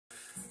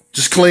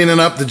Just cleaning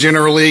up the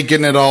Genera,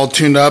 getting it all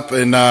tuned up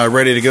and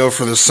ready to go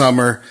for the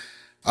summer.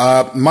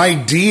 My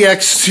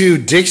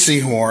DX2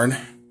 Dixie horn,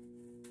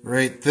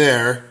 right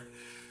there,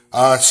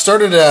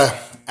 started to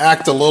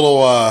act a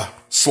little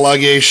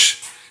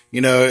sluggish. You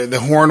know, the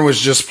horn was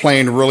just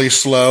playing really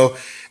slow.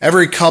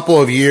 Every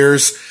couple of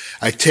years,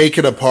 I take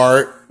it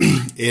apart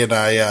and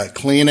I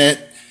clean it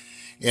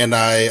and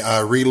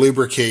I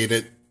re-lubricate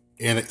it.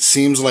 And it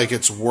seems like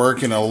it's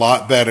working a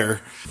lot better.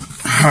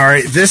 All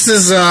right, this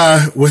is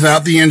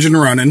without the engine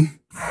running.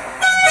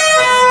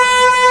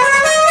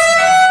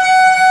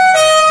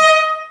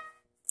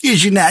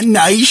 Isn't that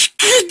nice?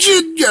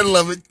 I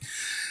love it.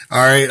 All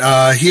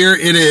right, here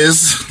it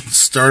is.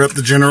 Start up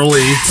the Genera.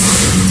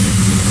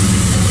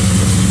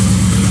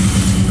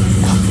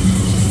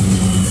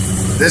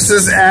 This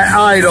is at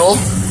idle.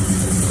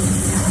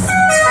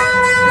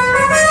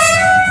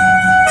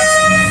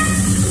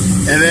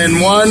 And then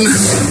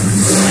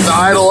the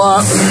idle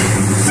up.